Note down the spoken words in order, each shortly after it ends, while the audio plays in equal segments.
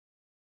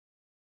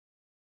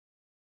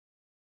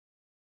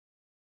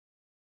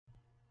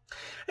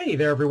Hey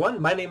there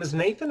everyone, my name is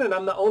Nathan and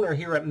I'm the owner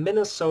here at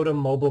Minnesota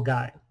Mobile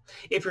Guy.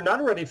 If you're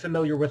not already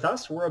familiar with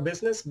us, we're a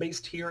business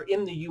based here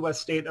in the U.S.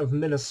 state of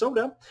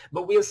Minnesota,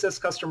 but we assist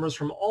customers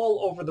from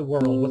all over the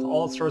world with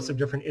all sorts of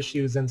different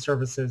issues and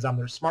services on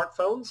their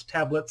smartphones,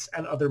 tablets,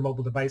 and other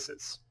mobile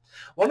devices.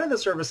 One of the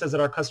services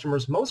that our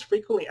customers most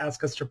frequently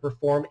ask us to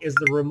perform is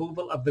the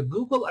removal of the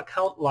Google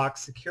Account Lock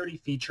security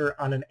feature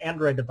on an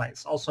Android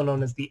device, also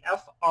known as the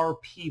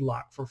FRP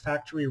lock for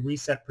factory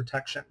reset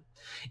protection.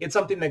 It's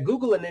something that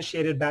Google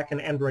initiated back in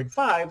Android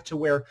 5 to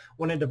where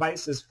when a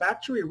device is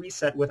factory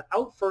reset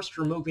without first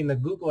removing the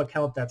Google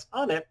account that's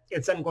on it,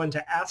 it's then going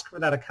to ask for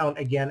that account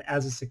again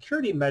as a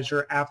security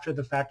measure after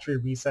the factory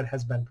reset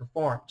has been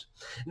performed.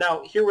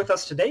 Now, here with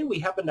us today, we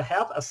happen to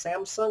have a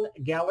Samsung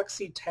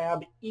Galaxy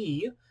Tab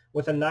E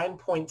with a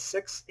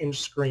 9.6-inch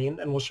screen,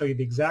 and we'll show you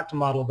the exact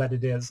model that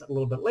it is a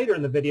little bit later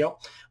in the video.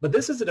 But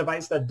this is a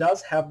device that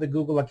does have the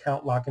Google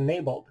account lock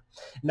enabled.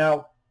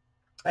 Now,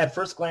 at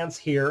first glance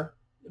here,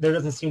 there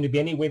doesn't seem to be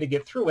any way to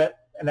get through it,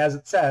 and as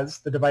it says,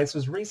 the device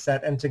was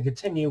reset, and to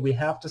continue, we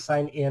have to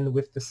sign in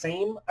with the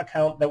same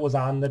account that was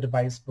on the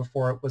device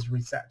before it was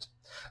reset.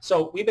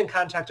 So we've been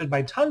contacted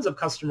by tons of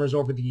customers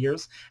over the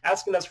years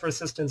asking us for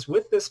assistance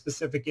with this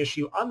specific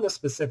issue on this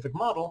specific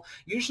model,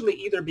 usually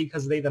either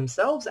because they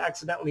themselves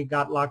accidentally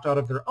got locked out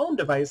of their own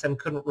device and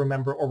couldn't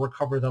remember or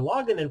recover the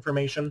login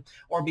information,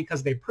 or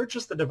because they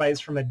purchased the device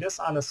from a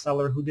dishonest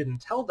seller who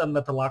didn't tell them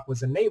that the lock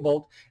was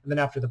enabled, and then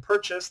after the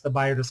purchase, the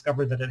buyer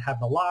discovered that it had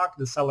the lock,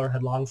 the seller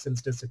had long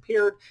since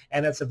disappeared,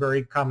 and it's a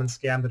very common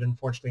scam that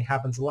unfortunately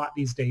happens a lot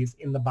these days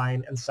in the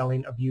buying and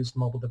selling of used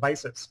mobile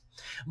devices.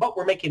 But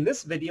we're making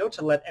this video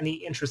to let any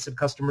interested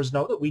customers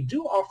know that we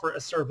do offer a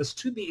service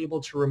to be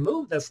able to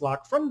remove this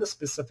lock from the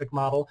specific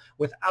model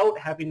without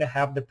having to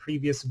have the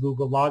previous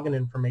Google login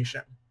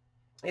information.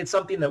 It's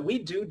something that we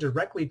do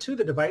directly to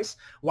the device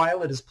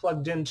while it is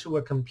plugged into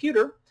a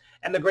computer.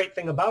 And the great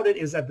thing about it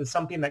is that it's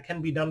something that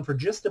can be done for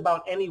just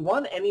about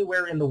anyone,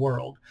 anywhere in the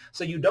world.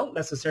 So you don't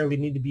necessarily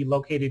need to be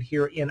located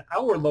here in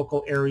our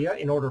local area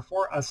in order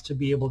for us to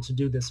be able to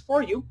do this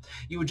for you.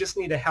 You would just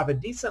need to have a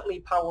decently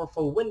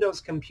powerful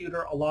Windows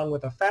computer along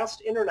with a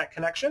fast internet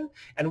connection,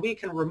 and we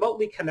can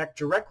remotely connect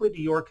directly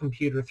to your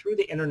computer through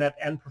the internet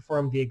and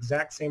perform the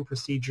exact same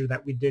procedure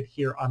that we did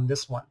here on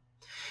this one.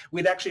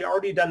 We'd actually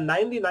already done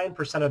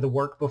 99% of the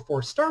work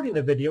before starting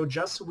the video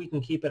just so we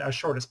can keep it as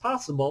short as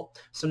possible.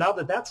 So now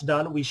that that's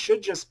done, we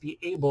should just be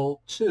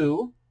able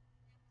to,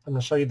 I'm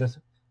going to show you this,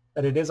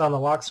 that it is on the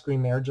lock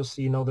screen there just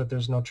so you know that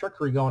there's no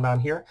trickery going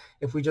on here.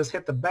 If we just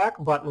hit the back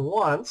button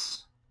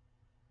once,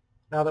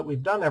 now that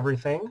we've done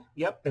everything,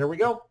 yep, there we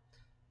go.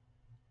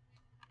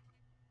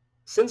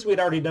 Since we'd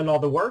already done all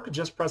the work,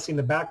 just pressing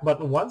the back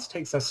button once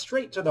takes us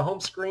straight to the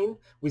home screen.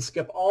 We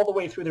skip all the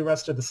way through the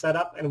rest of the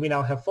setup, and we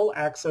now have full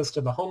access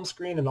to the home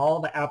screen and all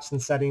the apps and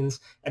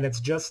settings, and it's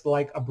just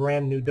like a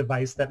brand new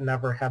device that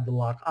never had the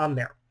lock on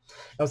there.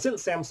 Now,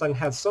 since Samsung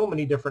has so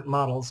many different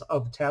models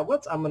of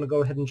tablets, I'm going to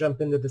go ahead and jump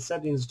into the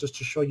settings just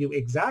to show you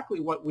exactly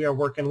what we are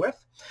working with.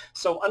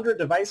 So under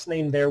device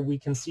name there, we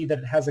can see that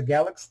it has a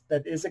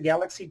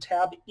Galaxy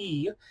Tab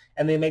E,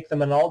 and they make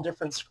them in all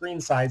different screen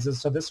sizes.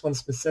 So this one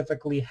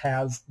specifically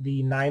has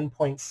the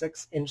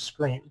 9.6-inch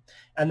screen.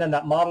 And then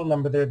that model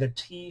number there, the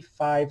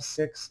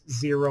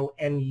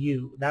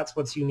T560NU, that's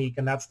what's unique,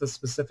 and that's the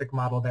specific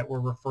model that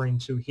we're referring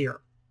to here.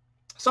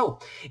 So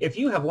if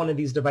you have one of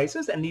these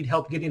devices and need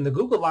help getting the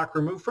Google lock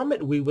removed from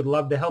it, we would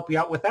love to help you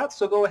out with that,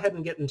 so go ahead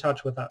and get in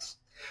touch with us.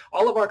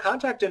 All of our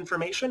contact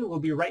information will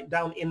be right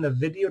down in the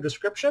video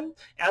description,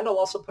 and I'll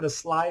also put a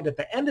slide at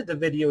the end of the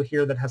video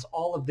here that has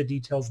all of the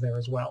details there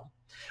as well.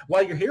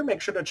 While you're here,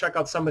 make sure to check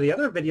out some of the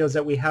other videos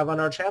that we have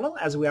on our channel,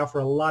 as we offer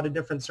a lot of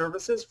different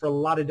services for a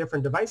lot of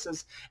different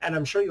devices, and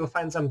I'm sure you'll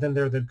find something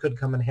there that could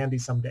come in handy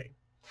someday.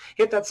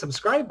 Hit that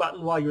subscribe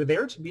button while you're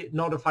there to be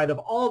notified of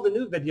all the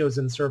new videos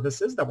and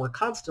services that we're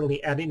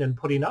constantly adding and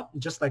putting up,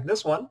 just like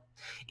this one.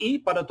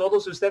 Y para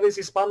todos ustedes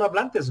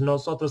hispanohablantes,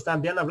 nosotros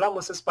también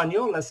hablamos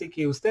español, así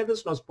que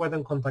ustedes nos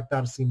pueden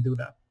contactar sin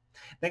duda.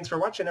 Thanks for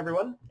watching,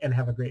 everyone, and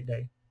have a great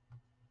day.